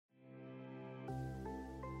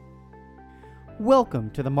Welcome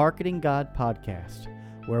to the Marketing God Podcast,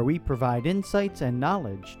 where we provide insights and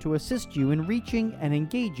knowledge to assist you in reaching and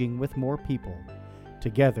engaging with more people.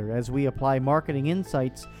 Together, as we apply marketing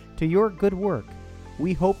insights to your good work,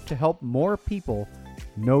 we hope to help more people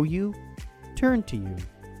know you, turn to you,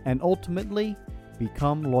 and ultimately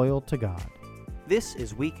become loyal to God. This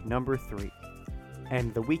is week number 3,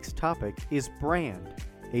 and the week's topic is brand,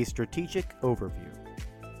 a strategic overview.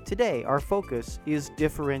 Today, our focus is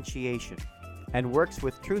differentiation, and works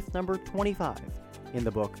with truth number 25 in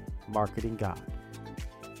the book Marketing God.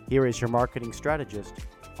 Here is your marketing strategist,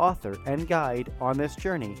 author, and guide on this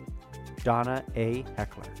journey, Donna A.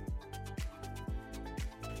 Heckler.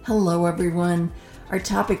 Hello, everyone. Our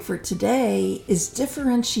topic for today is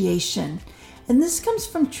differentiation, and this comes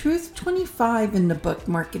from truth 25 in the book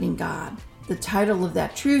Marketing God. The title of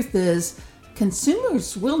that truth is,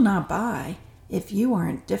 Consumers Will Not Buy If You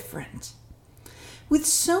Aren't Different. With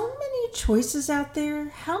so many choices out there,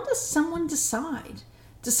 how does someone decide?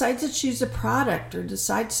 Decide to choose a product, or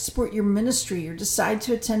decide to support your ministry, or decide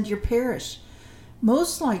to attend your parish?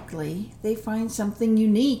 Most likely, they find something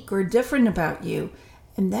unique or different about you,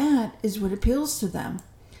 and that is what appeals to them.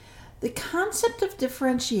 The concept of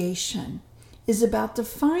differentiation is about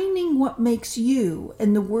defining what makes you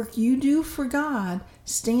and the work you do for God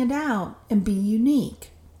stand out and be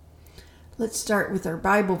unique. Let's start with our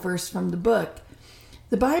Bible verse from the book.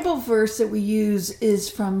 The Bible verse that we use is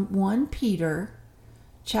from 1 Peter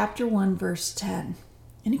chapter 1, verse 10.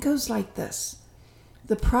 And it goes like this.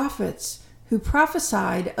 The prophets who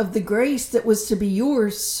prophesied of the grace that was to be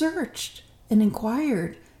yours searched and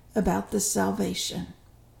inquired about this salvation.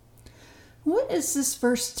 What is this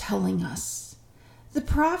verse telling us? The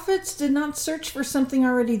prophets did not search for something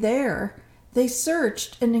already there. They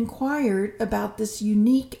searched and inquired about this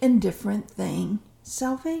unique and different thing,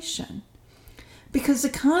 salvation. Because the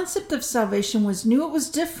concept of salvation was new, it was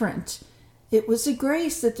different. It was a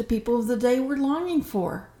grace that the people of the day were longing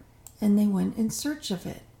for, and they went in search of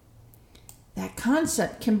it. That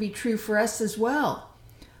concept can be true for us as well.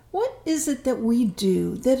 What is it that we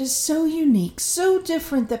do that is so unique, so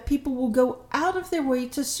different that people will go out of their way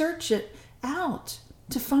to search it out,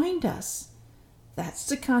 to find us? That's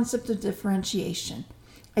the concept of differentiation.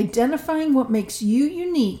 Identifying what makes you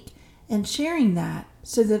unique and sharing that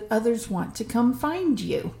so that others want to come find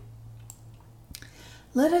you.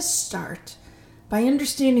 Let us start by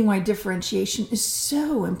understanding why differentiation is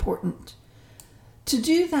so important. To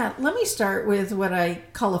do that, let me start with what I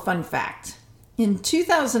call a fun fact. In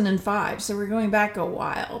 2005, so we're going back a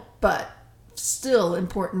while, but still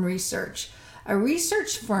important research, a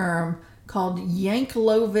research firm called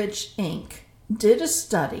Yankelovich Inc. did a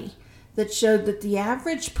study that showed that the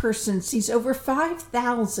average person sees over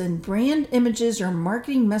 5,000 brand images or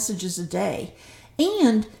marketing messages a day,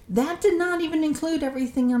 and that did not even include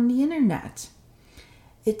everything on the internet.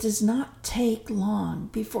 It does not take long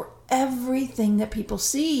before everything that people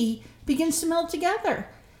see begins to meld together.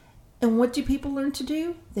 And what do people learn to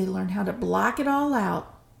do? They learn how to block it all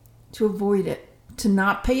out, to avoid it, to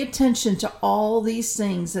not pay attention to all these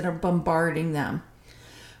things that are bombarding them.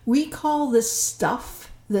 We call this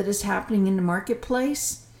stuff that is happening in the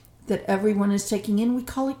marketplace that everyone is taking in, we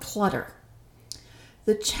call it clutter.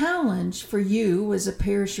 The challenge for you as a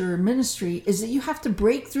parish or a ministry is that you have to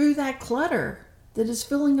break through that clutter that is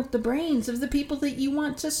filling up the brains of the people that you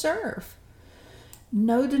want to serve.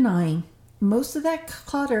 No denying, most of that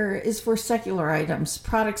clutter is for secular items,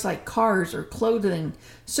 products like cars or clothing,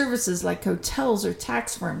 services like hotels or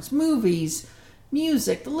tax firms, movies,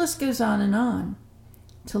 music, the list goes on and on.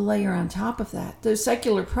 To layer on top of that, those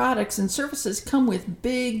secular products and services come with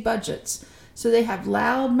big budgets, so they have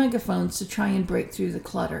loud megaphones to try and break through the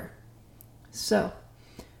clutter. So,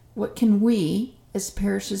 what can we as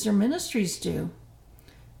parishes or ministries do?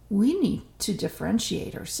 We need to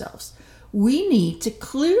differentiate ourselves. We need to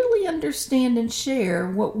clearly understand and share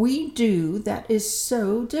what we do that is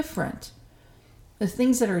so different. The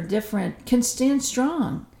things that are different can stand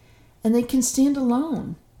strong, and they can stand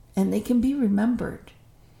alone, and they can be remembered.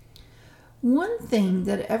 One thing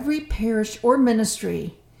that every parish or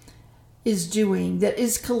ministry is doing that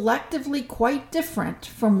is collectively quite different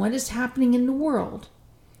from what is happening in the world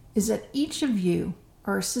is that each of you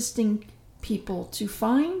are assisting people to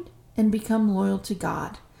find and become loyal to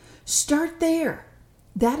God. Start there.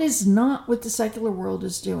 That is not what the secular world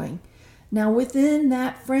is doing. Now, within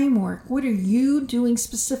that framework, what are you doing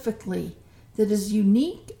specifically that is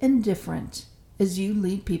unique and different as you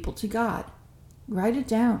lead people to God? Write it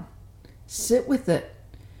down. Sit with it.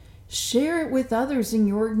 Share it with others in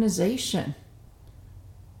your organization.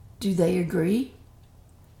 Do they agree?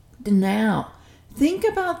 Now, Think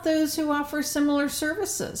about those who offer similar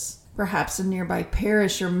services, perhaps a nearby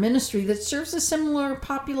parish or ministry that serves a similar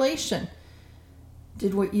population.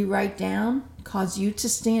 Did what you write down cause you to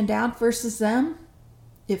stand out versus them?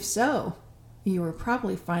 If so, you are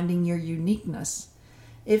probably finding your uniqueness.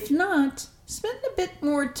 If not, spend a bit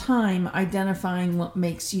more time identifying what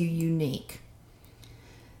makes you unique.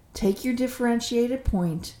 Take your differentiated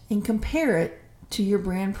point and compare it to your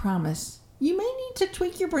brand promise. You may need to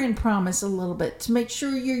tweak your brand promise a little bit to make sure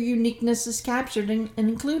your uniqueness is captured and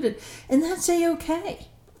included, and that's a-okay.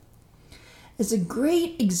 As a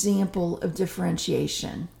great example of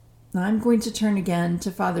differentiation, I'm going to turn again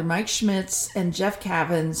to Father Mike Schmitz and Jeff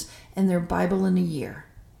Cavins and their Bible in a Year.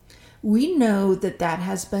 We know that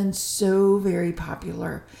has been so very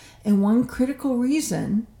popular, and one critical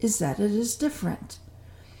reason is that it is different.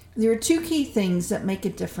 There are two key things that make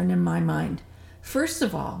it different in my mind. First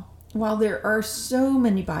of all, while there are so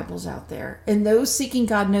many Bibles out there, and those seeking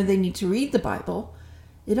God know they need to read the Bible,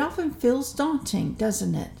 it often feels daunting,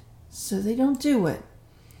 doesn't it? So they don't do it.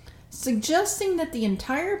 Suggesting that the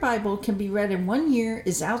entire Bible can be read in 1 year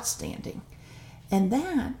is outstanding, and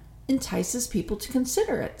that entices people to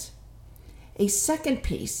consider it. A second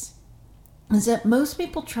piece is that most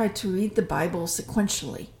people try to read the Bible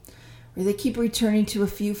sequentially, where they keep returning to a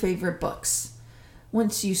few favorite books.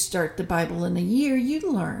 Once you start the Bible in a year, you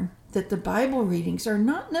learn that the Bible readings are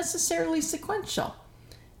not necessarily sequential.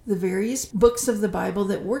 The various books of the Bible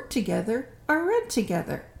that work together are read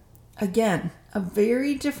together. Again, a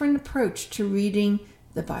very different approach to reading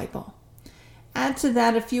the Bible. Add to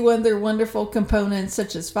that a few other wonderful components,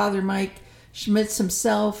 such as Father Mike Schmitz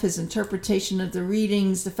himself, his interpretation of the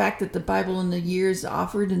readings, the fact that the Bible in a year is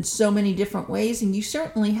offered in so many different ways, and you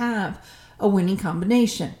certainly have a winning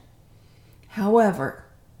combination. However,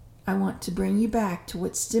 I want to bring you back to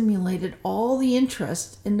what stimulated all the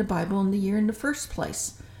interest in the Bible in the year in the first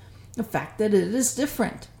place. The fact that it is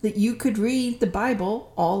different, that you could read the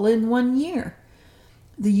Bible all in 1 year.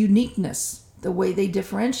 The uniqueness, the way they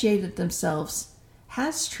differentiated themselves,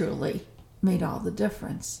 has truly made all the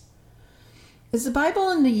difference. As the Bible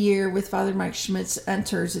in the Year with Father Mike Schmitz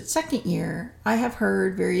enters its second year, I have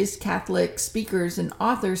heard various Catholic speakers and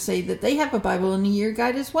authors say that they have a Bible in a Year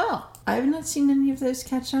guide as well. I have not seen any of those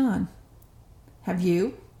catch on. Have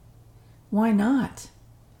you? Why not?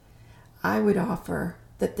 I would offer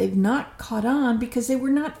that they've not caught on because they were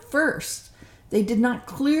not first. They did not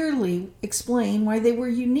clearly explain why they were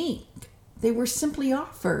unique. They were simply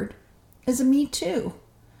offered as a me too.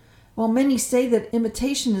 While many say that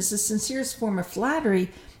imitation is the sincerest form of flattery,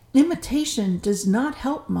 imitation does not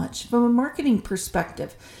help much from a marketing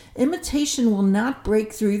perspective. Imitation will not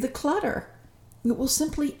break through the clutter. It will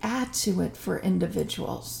simply add to it for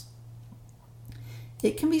individuals.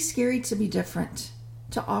 It can be scary to be different,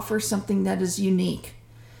 to offer something that is unique.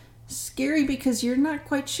 Scary because you're not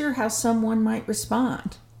quite sure how someone might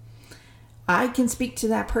respond. I can speak to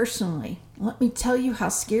that personally. Let me tell you how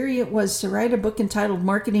scary it was to write a book entitled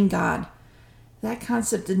Marketing God. That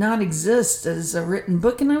concept did not exist as a written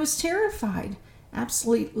book, and I was terrified,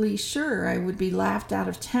 absolutely sure I would be laughed out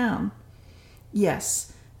of town.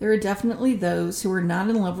 Yes, there are definitely those who are not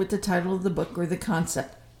in love with the title of the book or the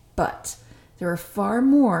concept, but there are far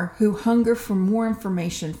more who hunger for more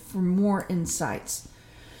information, for more insights.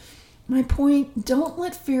 My point, don't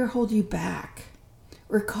let fear hold you back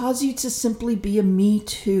or cause you to simply be a me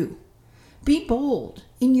too. Be bold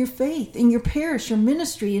in your faith, in your parish or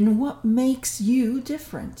ministry, and what makes you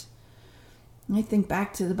different. I think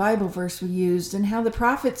back to the Bible verse we used and how the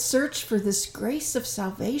prophets searched for this grace of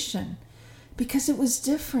salvation because it was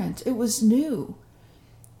different, it was new.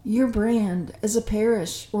 Your brand as a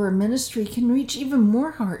parish or a ministry can reach even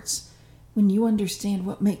more hearts when you understand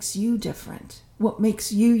what makes you different, what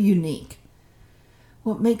makes you unique.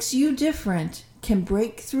 What makes you different can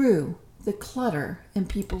break through the clutter in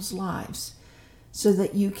people's lives so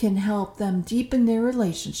that you can help them deepen their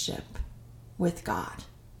relationship with God.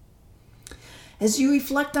 As you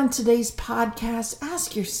reflect on today's podcast,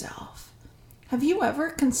 ask yourself, have you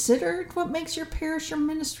ever considered what makes your parish or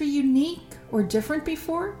ministry unique or different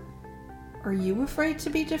before? Are you afraid to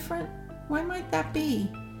be different? Why might that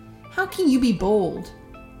be? How can you be bold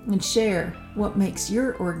and share what makes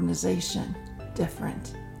your organization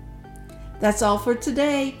different? That's all for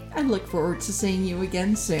today. I look forward to seeing you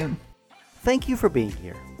again soon. Thank you for being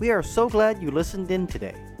here. We are so glad you listened in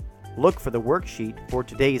today. Look for the worksheet for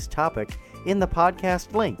today's topic in the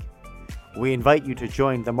podcast link. We invite you to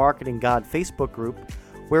join the Marketing God Facebook group,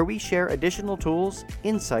 where we share additional tools,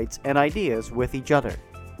 insights, and ideas with each other.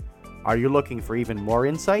 Are you looking for even more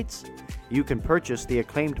insights? You can purchase the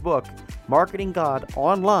acclaimed book, Marketing God,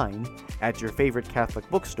 online at your favorite Catholic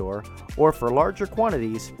bookstore or for larger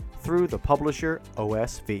quantities through the publisher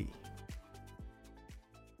OSV.